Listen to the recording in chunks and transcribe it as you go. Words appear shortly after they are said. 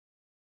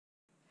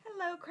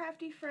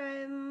crafty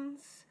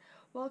friends,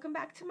 welcome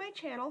back to my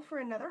channel for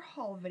another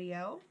haul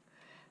video.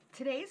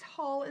 Today's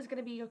haul is going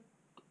to be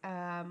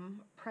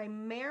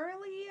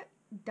primarily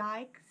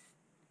dies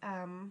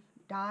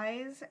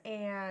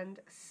and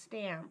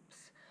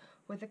stamps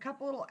with a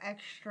couple little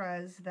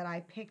extras that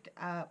I picked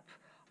up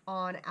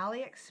on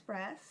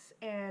AliExpress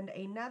and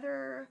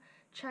another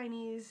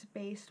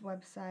Chinese-based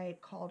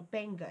website called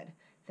BangGood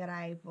that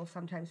I will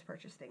sometimes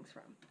purchase things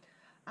from.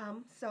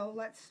 So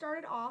let's start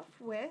it off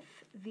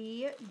with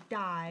the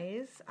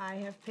dies. I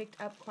have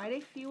picked up quite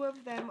a few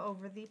of them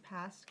over the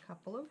past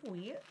couple of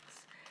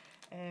weeks,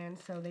 and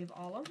so they've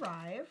all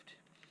arrived.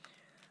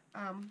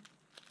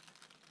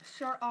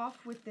 Start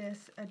off with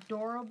this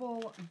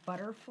adorable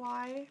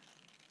butterfly.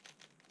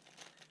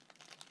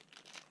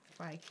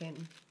 If I can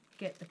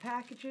get the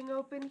packaging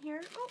open here.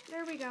 Oh,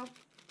 there we go.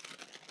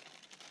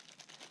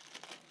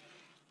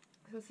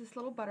 So it's this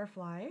little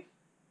butterfly,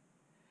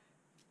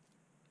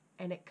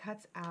 and it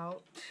cuts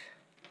out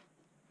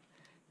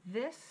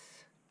this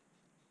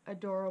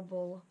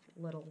adorable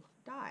little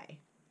die.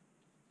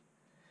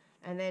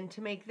 And then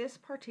to make this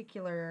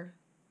particular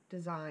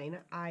design,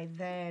 I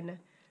then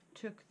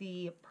took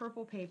the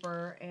purple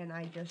paper and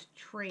I just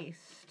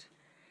traced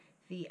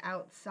the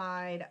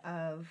outside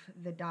of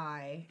the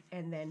die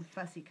and then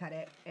fussy cut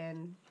it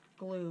and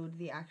glued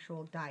the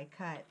actual die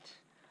cut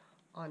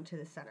onto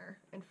the center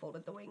and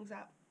folded the wings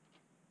up.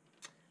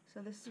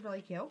 So this is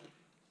really cute.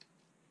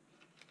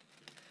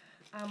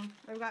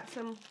 I've got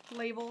some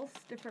labels,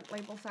 different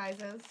label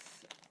sizes,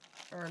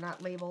 or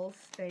not labels,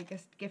 they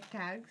just gift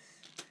tags.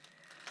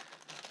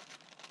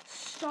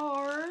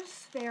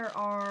 Stars, there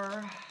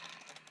are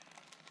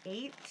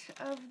 8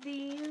 of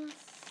these,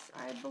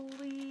 I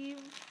believe.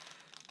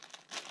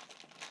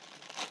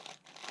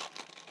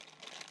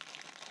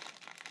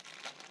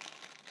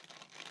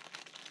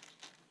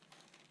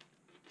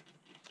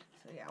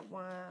 So yeah,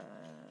 1,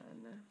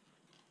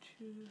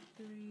 2,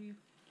 3,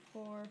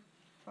 4,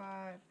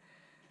 5,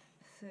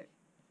 6,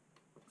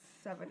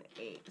 7,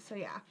 8. So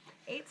yeah,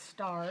 8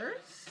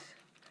 stars.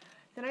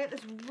 Then I got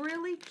this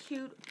really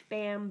cute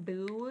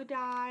bamboo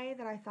die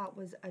that I thought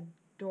was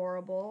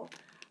adorable.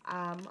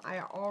 I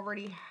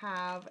already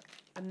have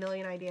a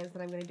million ideas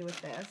that I'm going to do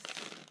with this.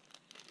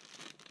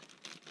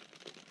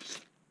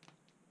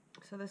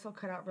 So this will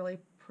cut out really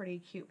pretty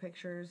cute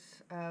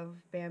pictures of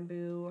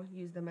bamboo.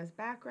 Use them as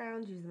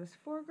backgrounds, use them as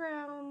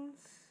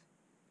foregrounds.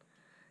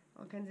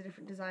 All kinds of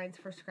different designs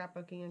for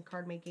scrapbooking and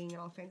card making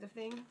and all kinds of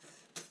things.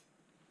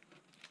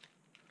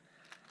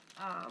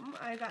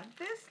 I got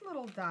this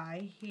little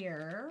die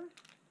here.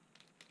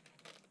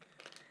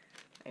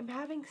 I'm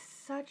having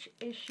such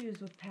issues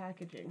with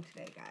packaging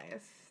today,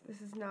 guys. This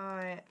is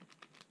not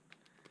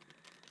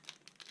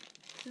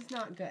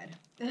good.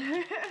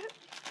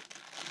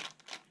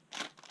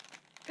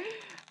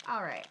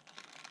 Alright.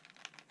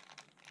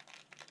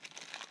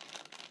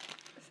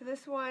 So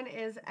this one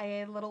is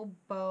a little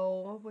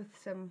bow with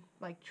some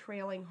like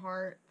trailing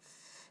hearts.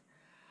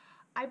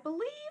 I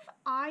believe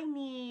I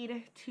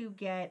need to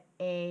get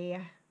a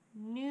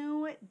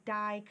new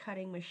die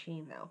cutting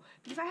machine though,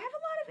 because I have a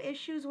lot of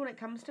issues when it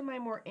comes to my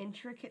more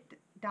intricate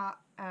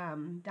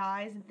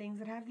dies and things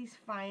that have these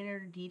finer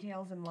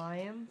details and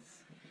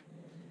lines.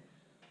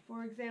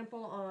 For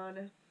example,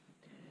 on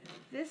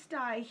this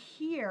die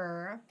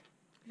here,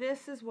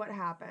 this is what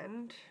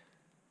happened.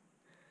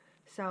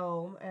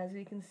 So, as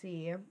you can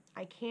see,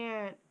 I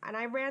can't, and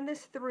I ran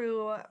this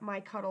through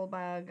my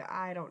Cuttlebug,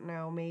 I don't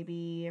know,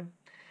 maybe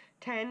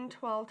 10,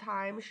 12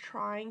 times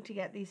trying to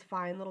get these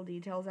fine little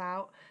details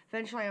out.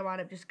 Eventually I wound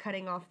up just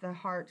cutting off the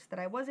hearts that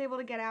I was able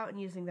to get out and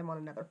using them on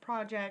another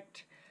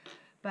project.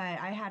 But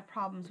I had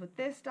problems with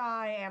this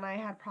die and I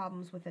had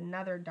problems with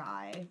another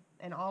die.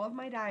 And all of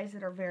my dies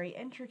that are very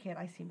intricate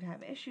I seem to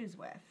have issues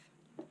with.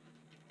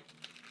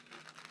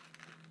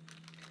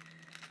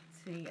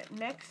 Let's see,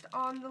 next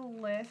on the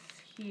list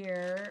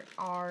here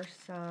are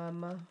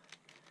some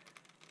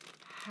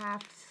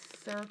half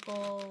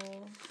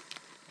circles.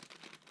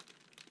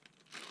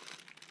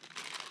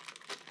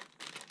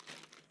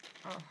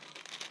 Oh.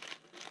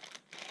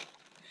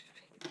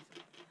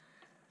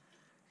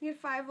 You get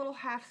 5 little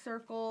half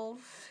circles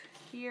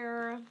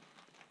here,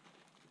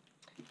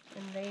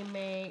 and they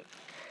make,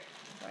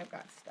 oh, I've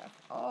got stuff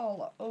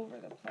all over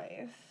the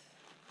place.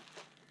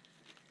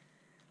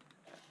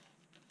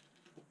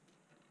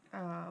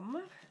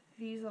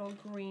 These little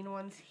green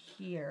ones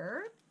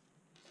here,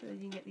 so that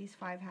you can get these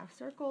 5 half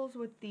circles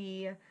with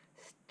the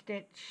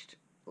stitched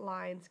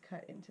lines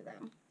cut into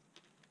them.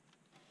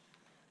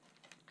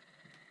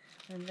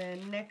 And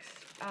then next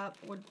up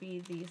would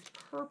be these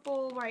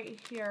purple right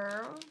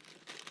here,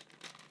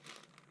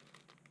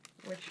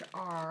 which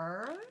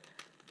are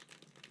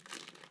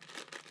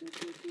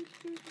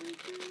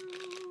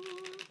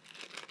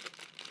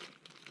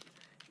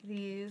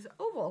these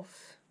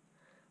ovals,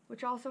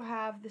 which also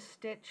have the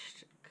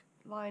stitched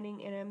lining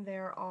in them.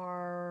 There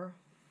are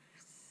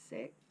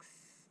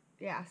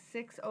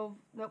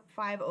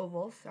 5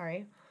 ovals,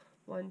 sorry.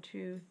 1,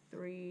 2,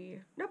 3,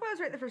 nope, I was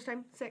right the first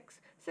time. 6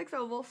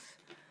 ovals.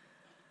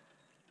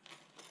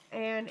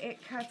 And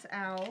it cuts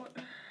out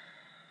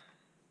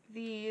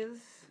these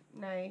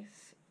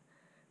nice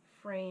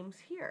frames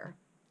here.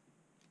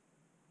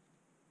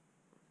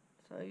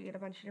 So you get a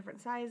bunch of different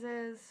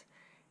sizes,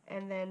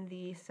 and then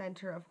the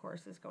center, of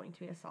course, is going to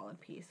be a solid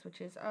piece,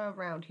 which is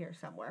around here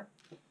somewhere.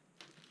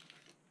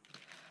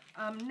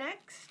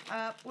 Next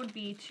up would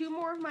be 2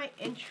 more of my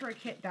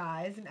intricate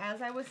dies, and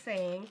as I was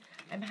saying,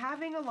 I'm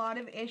having a lot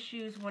of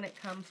issues when it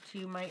comes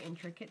to my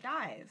intricate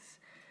dies.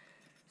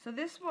 So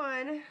this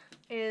one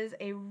is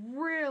a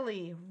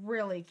really,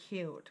 really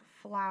cute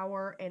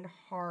flower and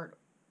heart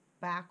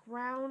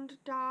background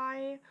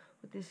die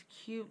with this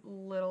cute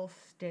little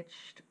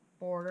stitched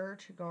border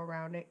to go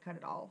around it, cut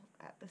it all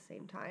at the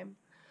same time.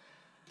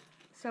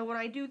 So when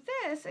I do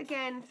this,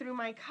 again, through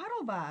my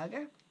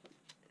Cuttlebug,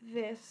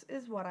 this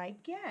is what I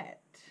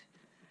get.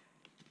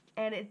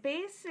 And it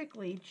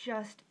basically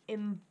just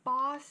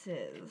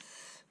embosses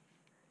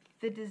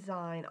the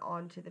design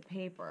onto the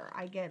paper.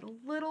 I get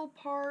little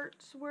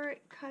parts where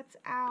it cuts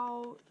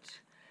out,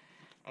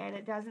 and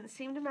it doesn't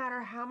seem to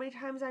matter how many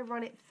times I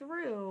run it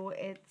through,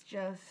 it's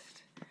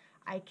just,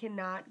 I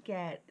cannot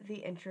get the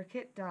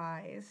intricate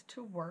dies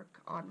to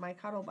work on my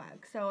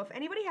Cuttlebug. So if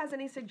anybody has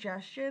any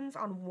suggestions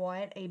on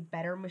what a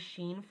better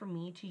machine for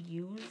me to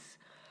use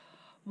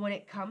when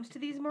it comes to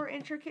these more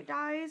intricate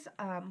dies,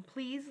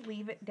 please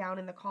leave it down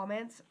in the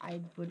comments.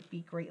 I would be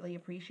greatly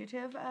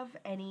appreciative of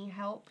any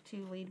help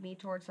to lead me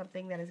towards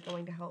something that is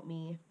going to help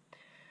me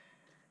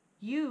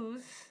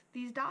use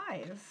these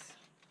dies.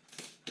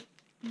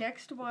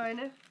 Next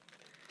one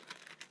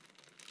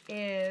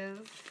is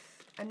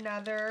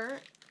another,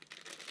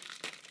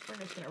 we're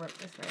just going to rip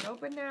this right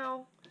open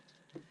now,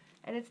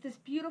 and it's this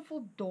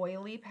beautiful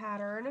doily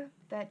pattern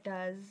that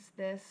does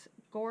this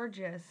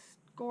gorgeous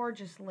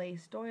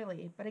lace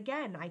doily. But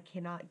again, I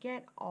cannot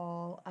get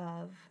all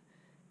of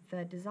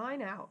the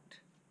design out.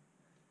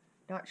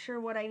 Not sure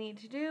what I need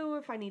to do,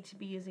 if I need to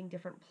be using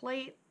different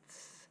plates,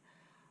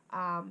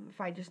 if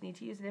I just need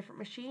to use a different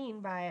machine,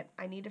 but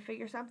I need to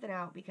figure something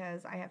out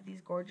because I have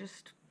these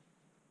gorgeous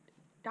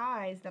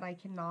dies that I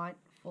cannot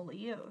fully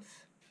use.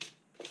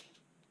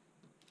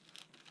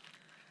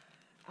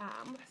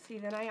 See,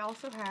 then I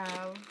also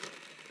have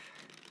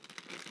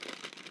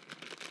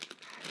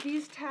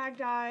these tag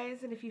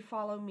dies, and if you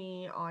follow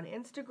me on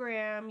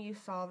Instagram, you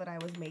saw that I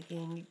was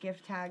making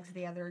gift tags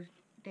the other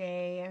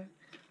day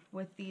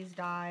with these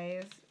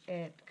dies.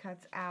 It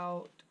cuts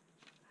out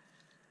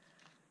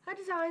a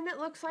design that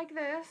looks like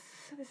this.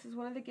 This is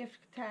one of the gift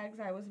tags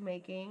I was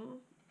making.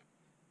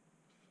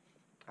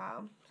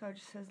 So it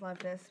just says love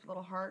this,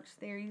 little hearts.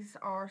 These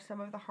are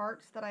some of the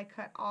hearts that I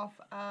cut off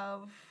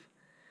of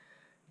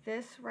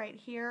this right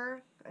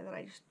here, and then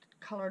I just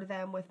colored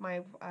them with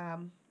my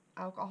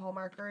alcohol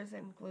markers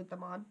and glued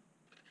them on.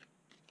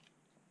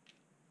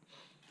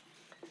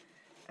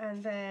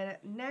 And then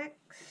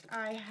next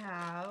I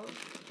have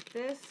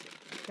this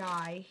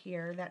die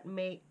here that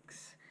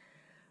makes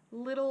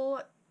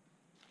little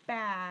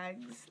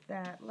bags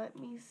that, let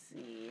me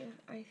see,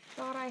 I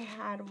thought I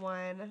had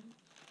one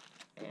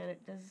and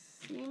it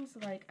seems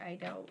like I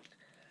don't.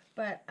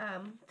 But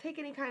take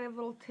any kind of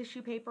little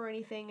tissue paper or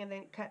anything, and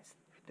then cuts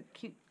the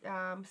cute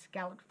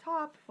scalloped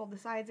top, fold the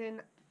sides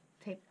in,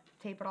 tape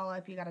it all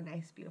up. You got a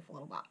nice, beautiful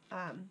little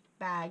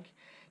bag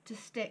to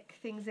stick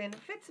things in. It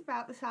fits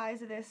about the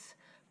size of this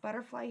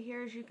butterfly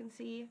here, as you can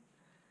see.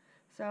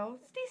 So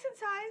it's decent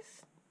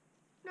size,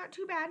 not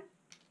too bad.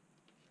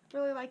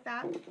 Really like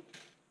that.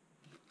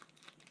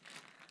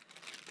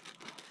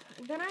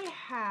 And then I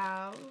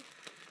have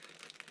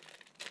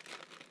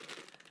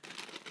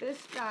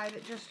this die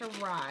that just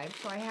arrived,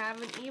 so I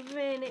haven't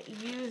even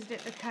used it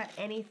to cut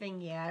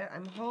anything yet.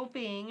 I'm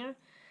hoping,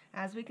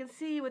 as we can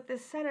see with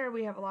this center,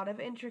 we have a lot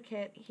of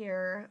intricate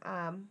here,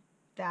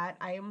 that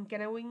I am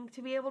going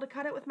to be able to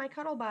cut it with my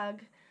Cuttlebug.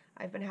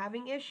 I've been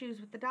having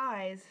issues with the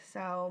dies,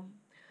 so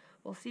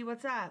we'll see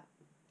what's up.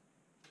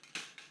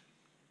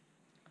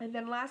 And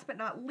then last but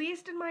not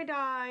least in my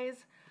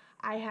dies,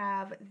 I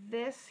have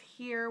this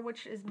here,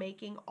 which is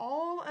making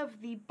all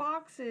of the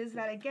boxes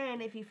that, again,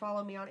 if you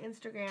follow me on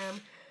Instagram,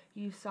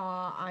 you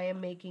saw I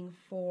am making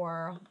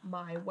for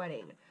my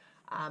wedding.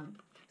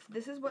 So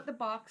this is what the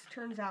box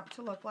turns out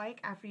to look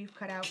like after you've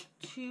cut out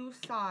 2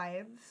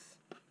 sides.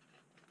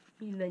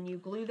 And then you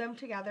glue them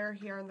together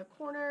here in the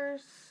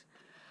corners,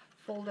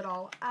 fold it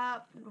all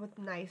up with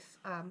nice,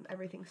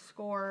 everything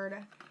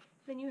scored.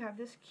 Then you have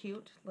this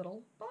cute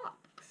little box.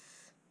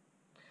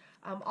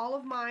 All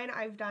of mine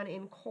I've done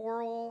in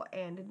coral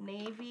and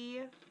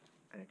navy.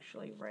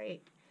 Actually,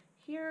 right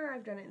here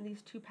I've done it in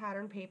these 2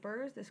 pattern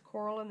papers, this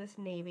coral and this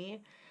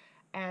navy.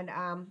 And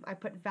I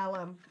put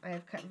vellum. I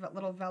have cut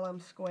little vellum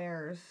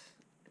squares,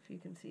 if you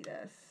can see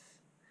this,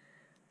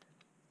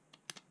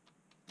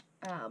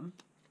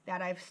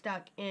 that I've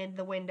stuck in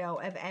the window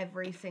of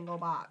every single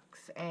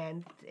box.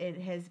 And it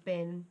has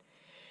been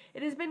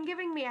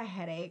giving me a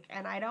headache,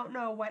 and I don't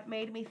know what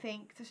made me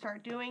think to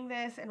start doing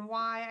this and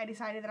why I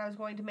decided that I was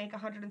going to make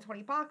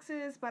 120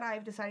 boxes, but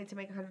I've decided to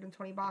make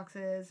 120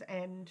 boxes,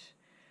 and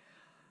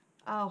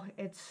oh,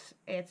 it's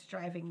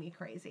driving me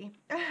crazy.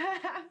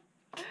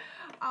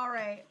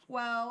 Alright,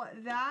 well,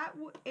 that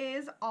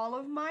is all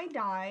of my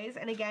dyes.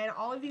 And again,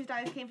 all of these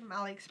dyes came from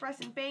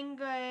AliExpress and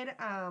BangGood.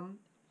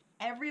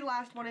 Every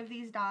last one of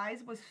these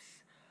dyes was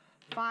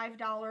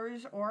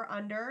 $5 or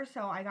under,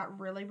 so I got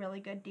really, really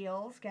good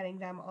deals getting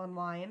them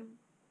online.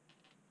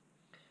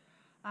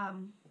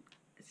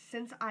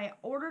 Since I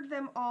ordered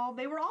them all,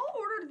 they were all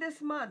ordered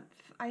this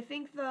month. I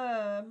think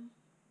the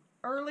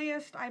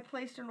earliest I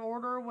placed an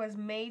order was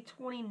May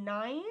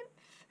 29th.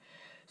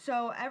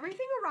 So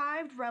everything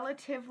arrived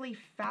relatively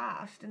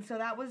fast, and so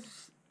that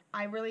was,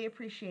 I really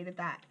appreciated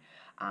that.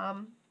 I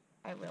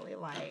really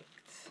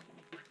liked.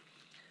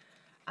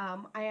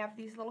 I have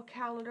these little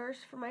calendars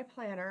for my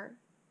planner.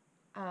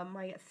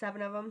 I get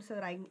 7 of them so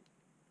that I,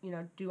 you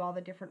know, do all the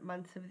different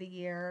months of the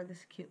year.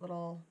 This cute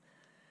little,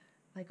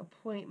 like,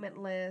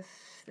 appointment list.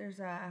 There's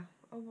a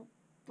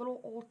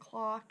little old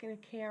clock and a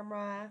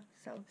camera,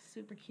 so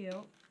super cute.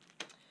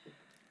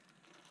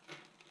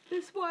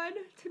 This one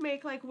to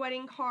make like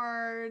wedding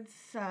cards,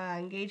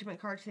 engagement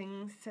cards,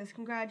 things. It says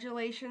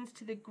congratulations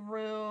to the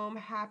groom,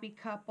 happy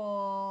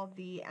couple,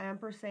 the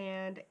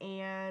ampersand,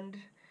 and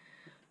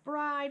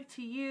bride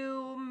to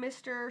you,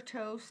 Mr.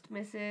 Toast,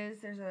 Mrs.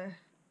 There's a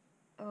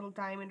little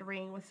diamond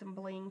ring with some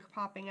bling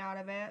popping out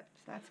of it,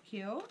 so that's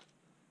cute.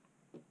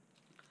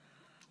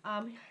 I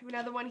have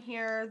another one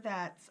here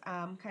that's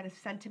kind of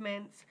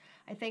sentiments.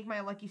 I thank my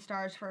lucky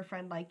stars for a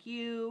friend like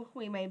you.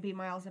 We may be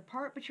miles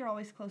apart, but you're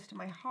always close to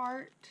my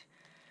heart.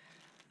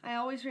 I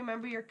always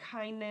remember your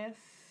kindness.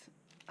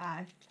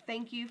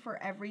 Thank you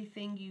for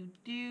everything you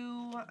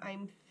do.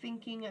 I'm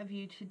thinking of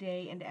you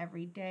today and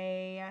every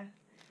day.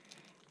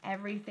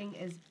 Everything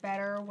is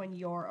better when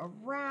you're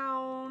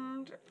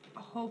around.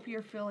 Hope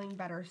you're feeling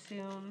better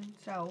soon.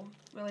 So,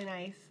 really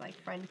nice, like,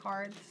 friend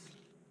cards.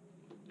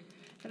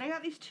 Then I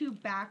got these 2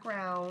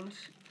 background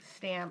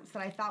stamps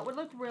that I thought would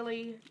look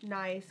really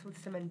nice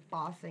with some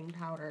embossing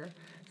powder.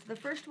 So the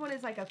first one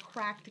is like a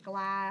cracked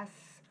glass,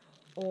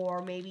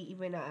 or maybe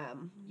even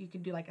you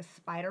could do like a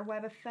spider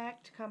web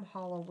effect come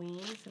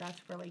Halloween, so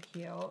that's really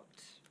cute.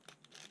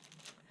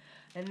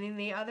 And then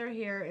the other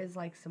here is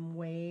like some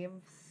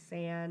waves,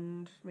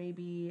 sand,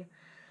 maybe,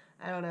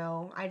 I don't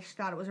know. I just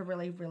thought it was a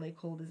really, really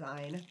cool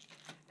design.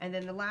 And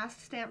then the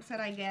last stamp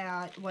set I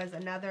got was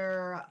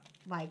another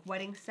like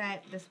wedding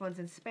set. This one's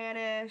in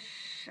Spanish.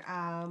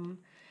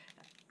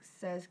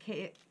 Says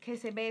que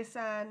se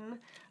besan,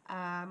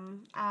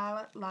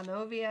 a la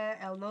novia,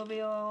 el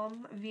novio,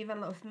 vivan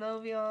los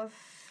novios.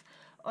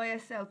 Hoy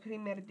es el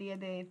primer día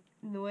de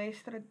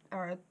nuestra,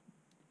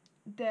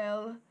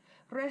 del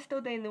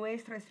resto de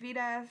nuestras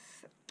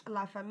vidas.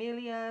 La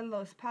familia,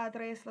 los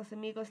padres, los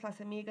amigos,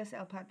 las amigas,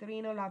 el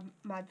padrino, la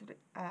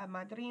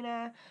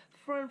madrina,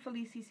 fueron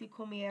felices y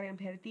comieron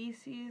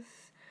perdices.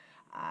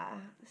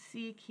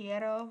 Si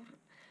quiero,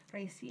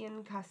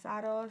 recién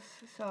casados.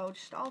 So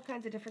just all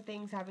kinds of different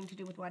things having to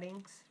do with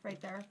weddings right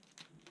there.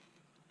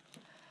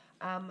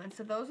 And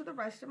so those are the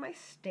rest of my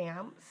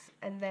stamps.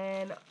 And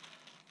then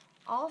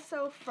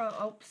also from,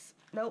 oops,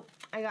 nope,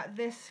 I got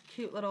this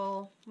cute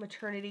little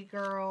maternity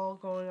girl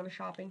going on a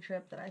shopping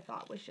trip that I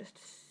thought was just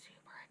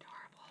super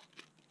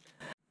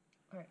adorable.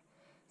 Alright,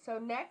 so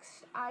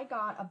next I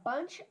got a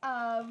bunch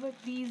of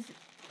these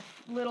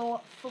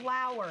little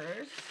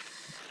flowers.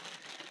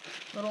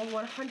 Little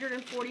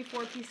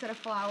 144 piece set of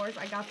flowers.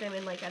 I got them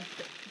in like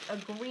a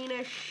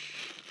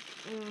greenish,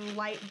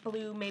 light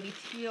blue, maybe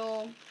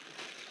teal,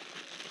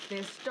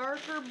 this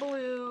darker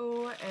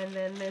blue, and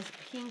then this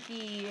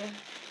pinky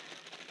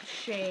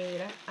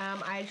shade.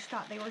 I just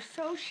thought they were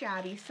so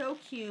shabby, so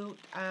cute.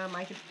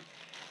 I could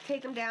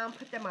take them down,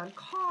 put them on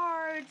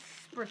cards,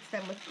 spritz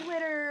them with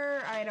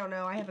glitter. I don't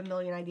know. I have a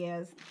million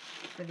ideas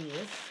for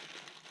these.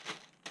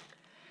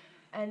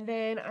 And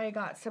then I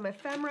got some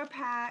ephemera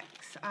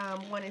packs.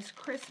 One is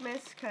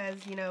Christmas,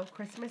 because, you know,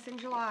 Christmas in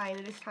July,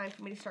 and it is time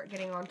for me to start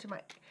getting onto my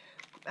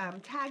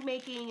tag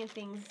making and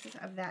things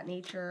of that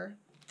nature.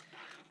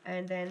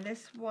 And then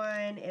this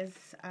one is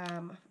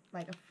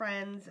like a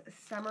Friends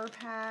summer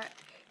pack.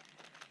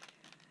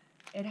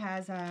 It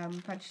has a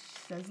bunch,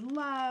 says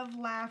love,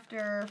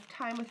 laughter,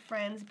 time with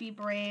friends, be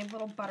brave,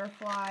 little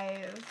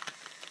butterflies,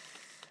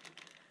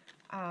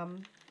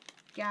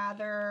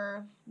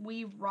 gather,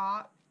 we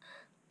rock,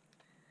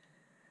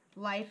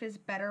 life is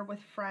better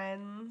with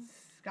friends.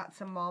 Got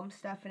some mom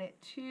stuff in it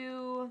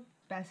too.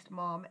 Best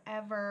mom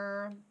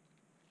ever.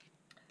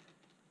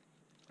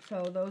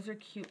 So those are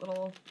cute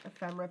little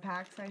ephemera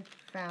packs I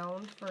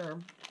found for,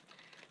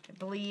 I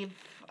believe,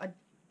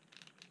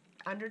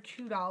 under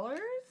 $2.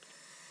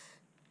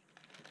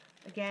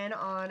 Again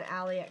on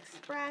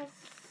AliExpress.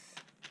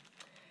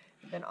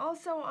 Then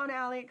also on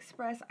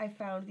AliExpress I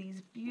found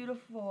these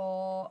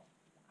beautiful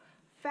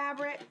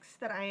fabrics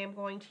that I am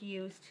going to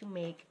use to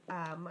make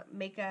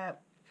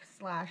makeup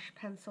 /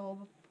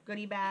 pencil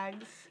goodie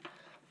bags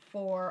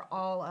for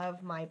all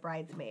of my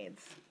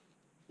bridesmaids.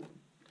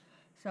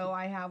 So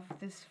I have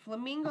this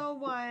flamingo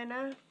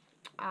one,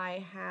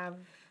 I have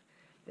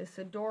this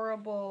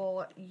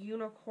adorable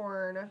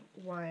unicorn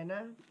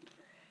one,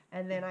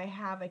 And then I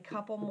have a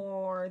couple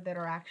more that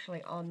are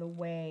actually on the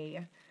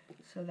way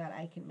so that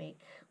I can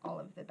make all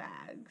of the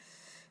bags.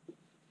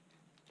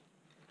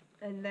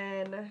 And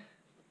then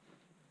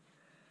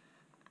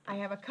I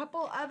have a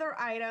couple other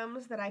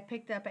items that I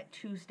picked up at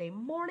Tuesday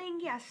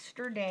morning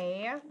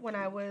yesterday when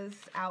I was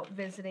out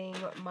visiting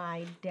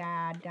my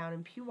dad down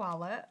in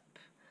Puyallup.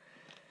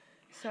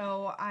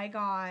 So I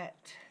got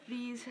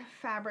these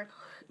fat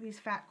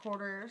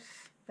quarters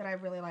that I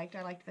really liked.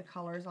 I liked the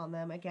colors on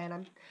them. Again,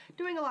 I'm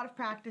doing a lot of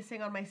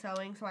practicing on my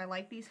sewing, so I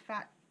like these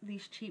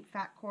cheap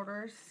fat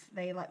quarters.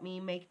 They let me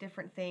make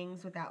different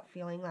things without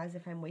feeling as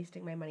if I'm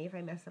wasting my money if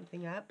I mess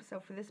something up. So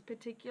for this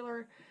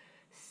particular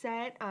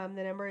set,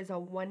 the number is a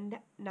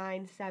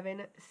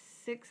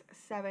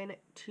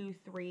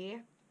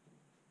 1976723.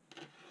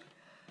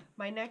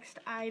 My next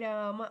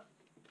item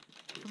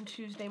from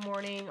Tuesday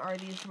morning are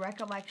these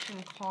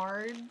recollection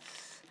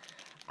cards.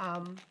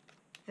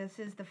 This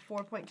is the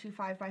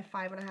 4.25 by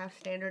 5.5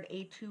 standard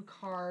A2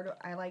 card.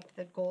 I liked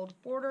the gold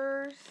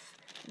borders.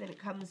 And then it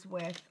comes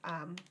with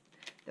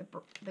the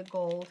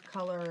gold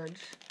colored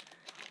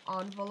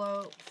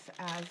envelopes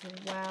as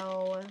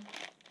well.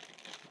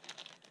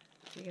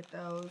 You get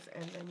those,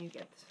 and then you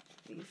get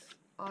these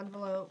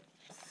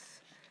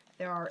envelopes.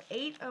 There are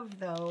 8 of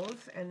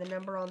those, and the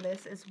number on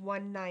this is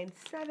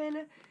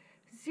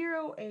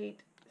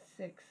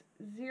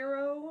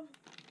 1970860.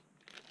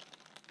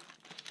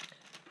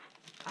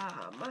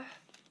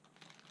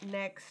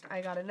 Next,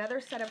 I got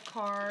another set of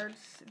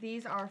cards.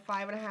 These are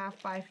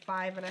 5.5 by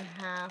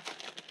 5.5.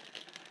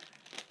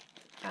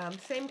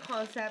 Same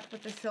concept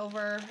with the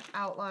silver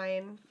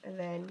outline, and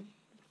then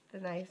the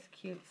nice,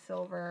 cute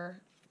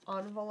silver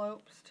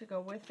envelopes to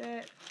go with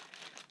it.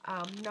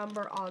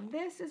 Number on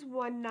this is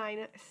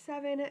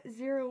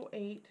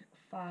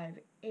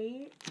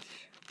 1970858.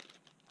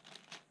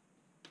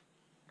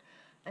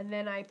 And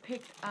then I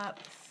picked up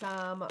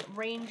some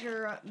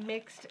Ranger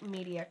mixed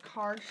media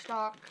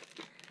cardstock.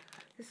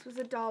 This was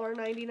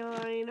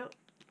 $1.99.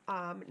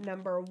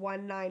 Number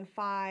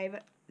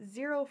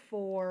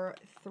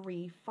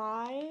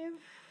 1950435.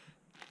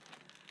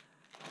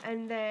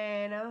 And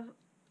then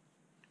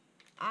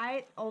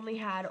I only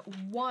had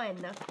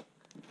one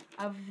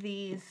of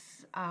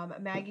these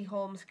Maggie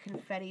Holmes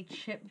confetti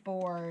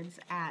chipboards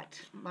at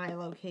my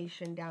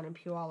location down in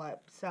Puyallup.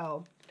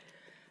 So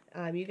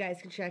you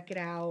guys can check it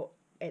out.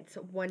 It's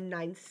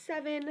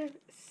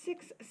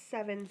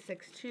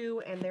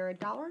 1976762, and they're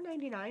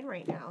 $1.99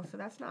 right now, so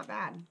that's not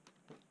bad.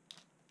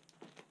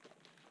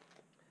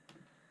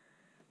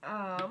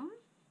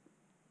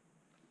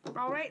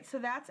 Alright, so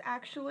that's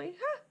actually,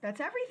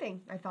 that's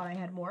everything. I thought I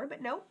had more,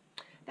 but no,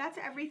 that's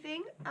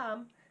everything.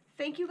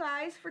 Thank you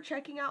guys for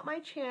checking out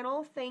my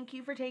channel. Thank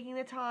you for taking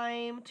the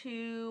time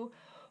to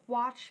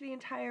watch the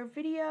entire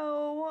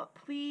video.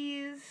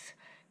 Please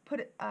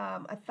put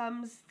a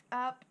thumbs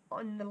up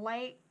on the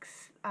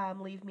likes,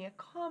 leave me a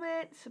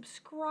comment,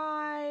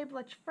 subscribe,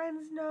 let your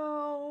friends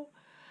know.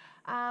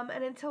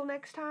 And until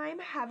next time,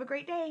 have a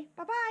great day.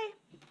 Bye-bye.